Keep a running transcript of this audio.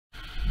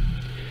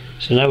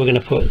So now we're going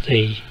to put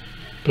the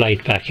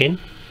blade back in.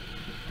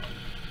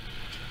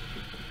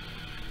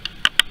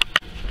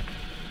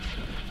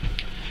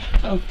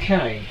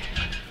 Okay,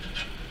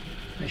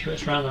 make sure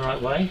it's round the right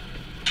way.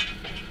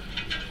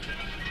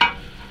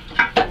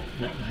 Open up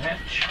the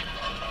hatch.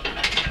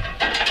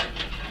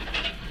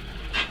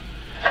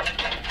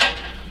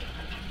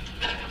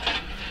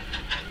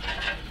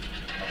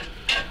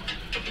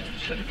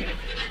 Just got to get it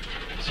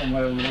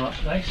somewhere in the right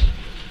place,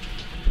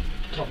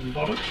 top and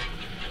bottom.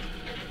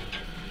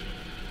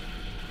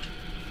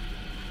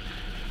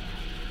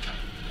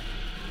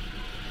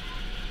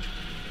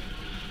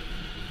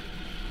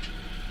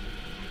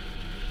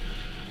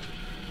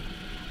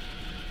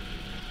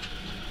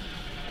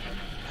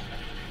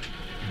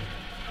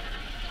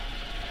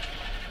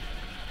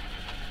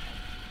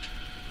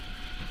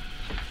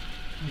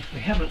 If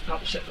we haven't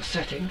upset the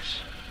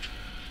settings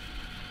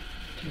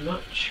too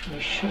much,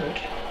 we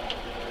should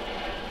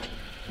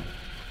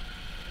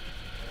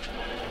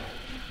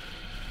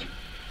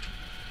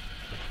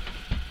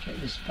get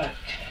this back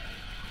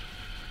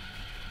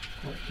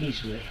quite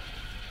easily.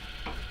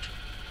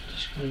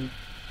 Just going,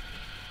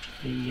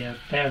 the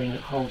bearing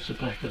that holds the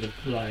back of the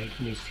blade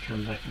needs to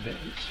come back a bit.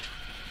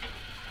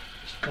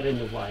 It's got in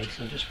the way,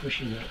 so I'm just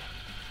pushing that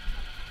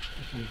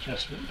little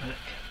adjustment back.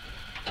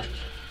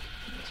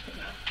 That's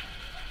better.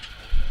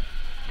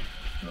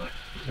 Right,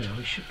 now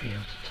we should be able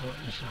to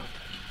tighten this up.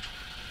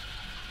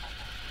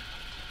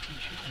 We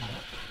should end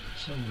up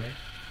somewhere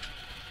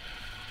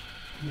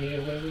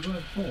near where we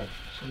were before.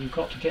 So we've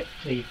got to get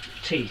the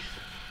teeth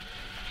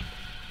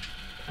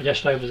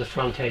just over the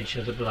front edge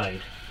of the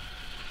blade.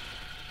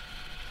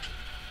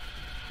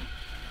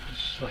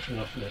 Just slacken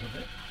off a little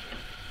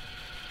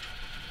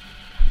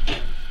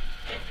bit.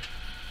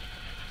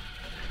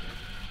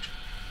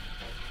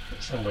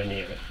 Somewhere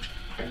near it.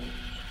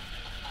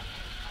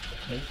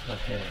 Take my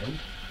hand,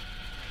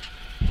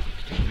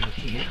 stick it in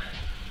here,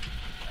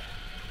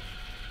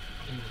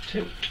 and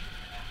two.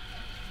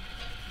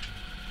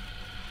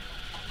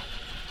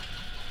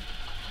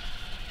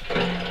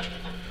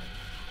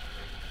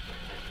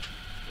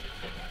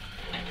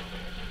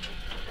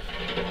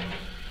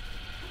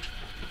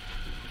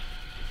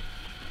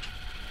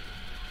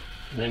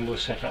 And then we'll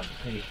set up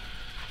the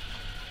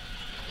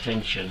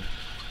tension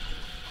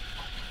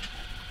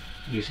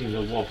using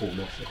the wobble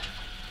method.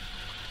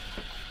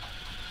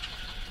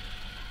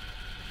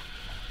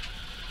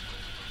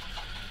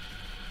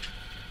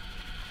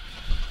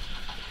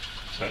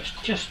 So it's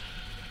just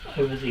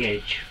over the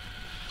edge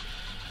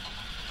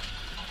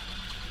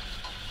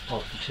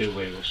of the two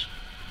wheels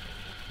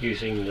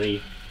using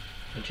the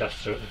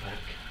adjuster at the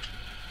back.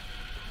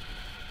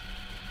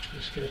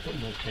 Just going to put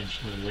more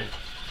tension on there.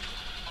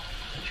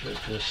 Make sure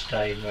it's going to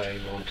stay where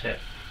you want it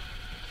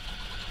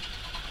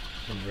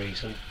for some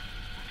reason.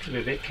 Should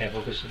be a bit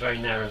careful because it's a very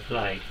narrow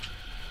blade.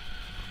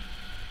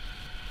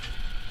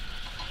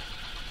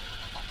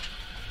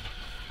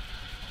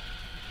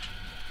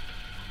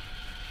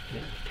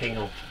 It'll ping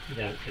off if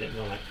you don't get it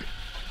right.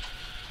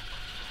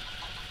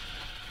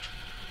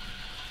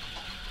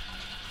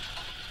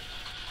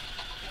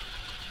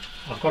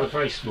 I've got a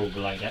very small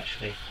blade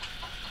actually,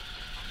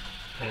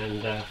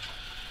 and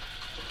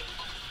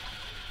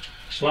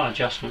slight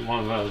adjustment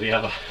one way or the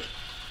other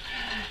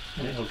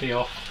and it'll be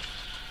off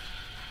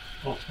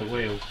the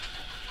wheel.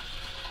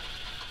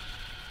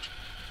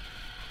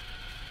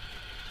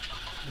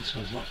 This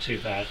one's not too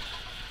bad.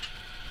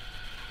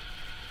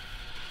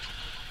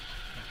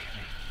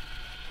 Okay.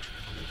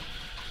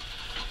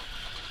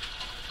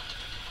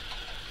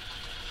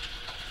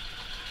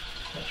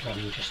 That's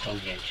running just on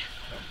the edge.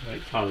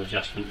 Make final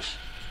adjustments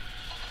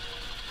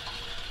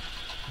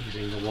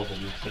using the wobble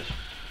method.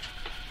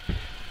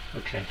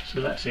 Okay, so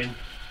that's in.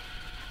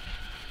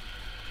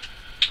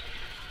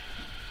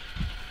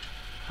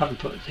 Haven't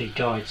put the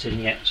guides in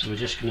yet, so we're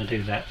just going to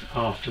do that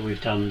after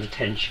we've done the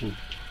tension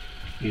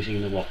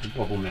using the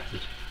wobble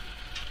method.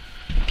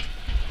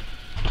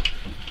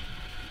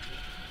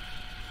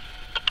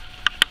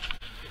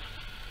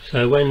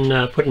 So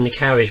when putting the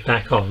carriage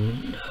back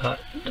on,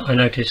 I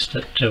noticed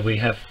that we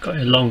have got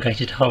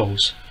elongated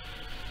holes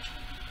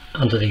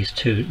under these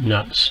two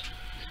nuts.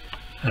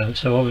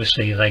 So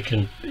obviously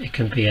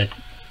the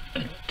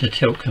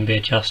tilt can be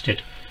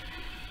adjusted.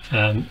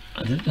 I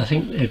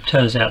think it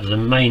turns out that the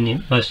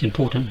most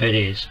important bit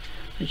is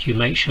that you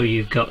make sure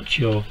you've got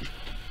your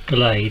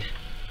blade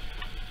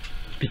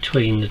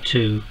between the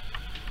two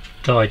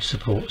guide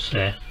supports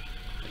there,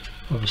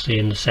 obviously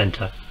in the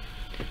centre.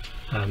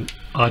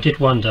 I did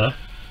wonder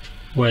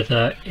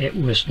whether it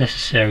was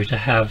necessary to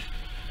have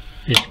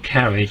this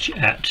carriage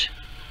at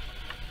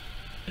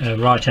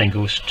right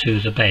angles to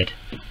the bed,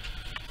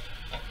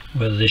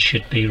 whether this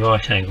should be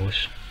right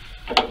angles,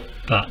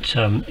 but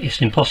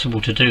it's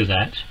impossible to do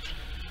that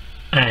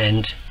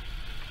and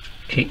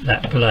keep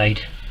that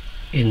blade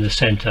in the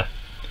centre.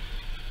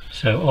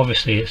 So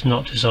obviously it's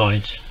not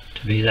designed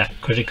to be that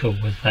critical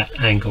with that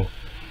angle,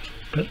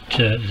 but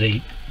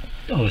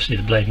obviously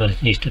the blade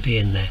needs to be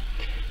in there.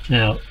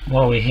 Now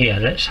while we're here,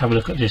 let's have a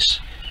look at this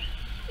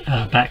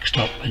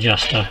backstop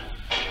adjuster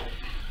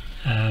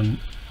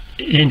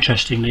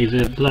Interestingly,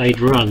 the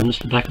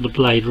back of the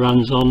blade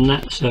runs on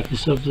that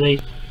surface of the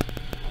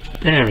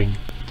bearing.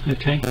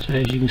 Okay, so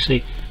as you can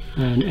see,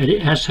 and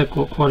it has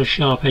got quite a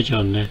sharp edge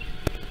on there,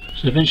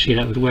 so eventually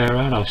that would wear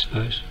out, I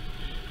suppose.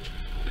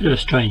 Bit of a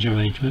strange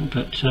arrangement,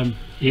 but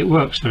it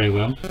works very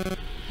well.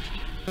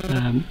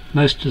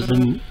 Most of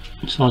them,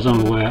 as far as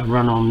I'm aware,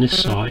 run on this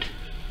side,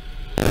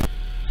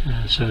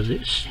 so that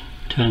it's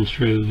turned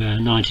through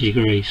 90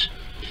 degrees,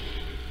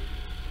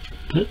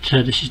 but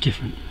this is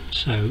different.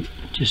 So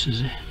just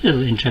as a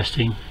little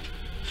interesting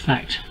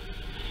fact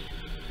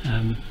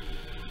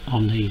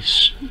on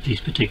these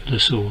particular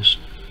saws.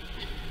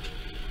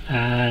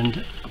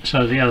 And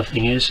so the other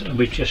thing is,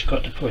 we've just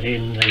got to put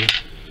in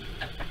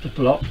the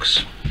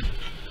blocks,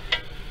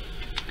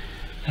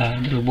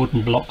 little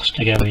wooden blocks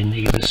to go in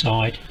either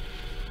side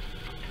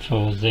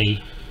for the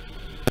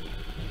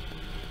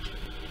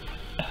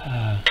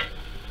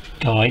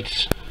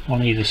guides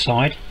on either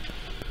side.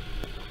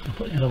 I'll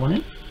put the other one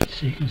in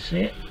so you can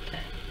see it.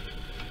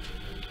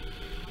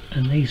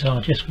 And these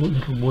are just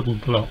little wooden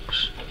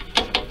blocks.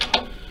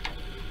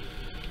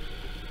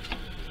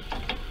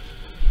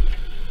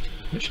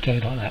 Which go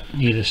like that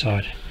on either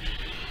side.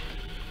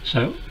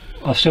 So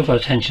I've still got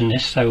to tension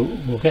this, so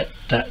we'll get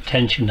that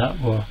tensioned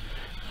up, or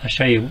I'll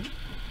show you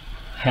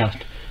how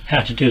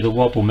to do the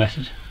wobble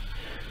method.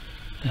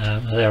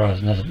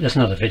 There's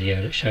another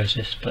video that shows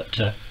this, but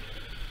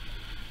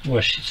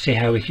we'll see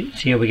how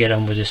we get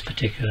on with this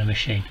particular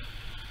machine.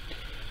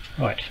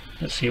 Right,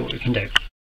 let's see what we can do.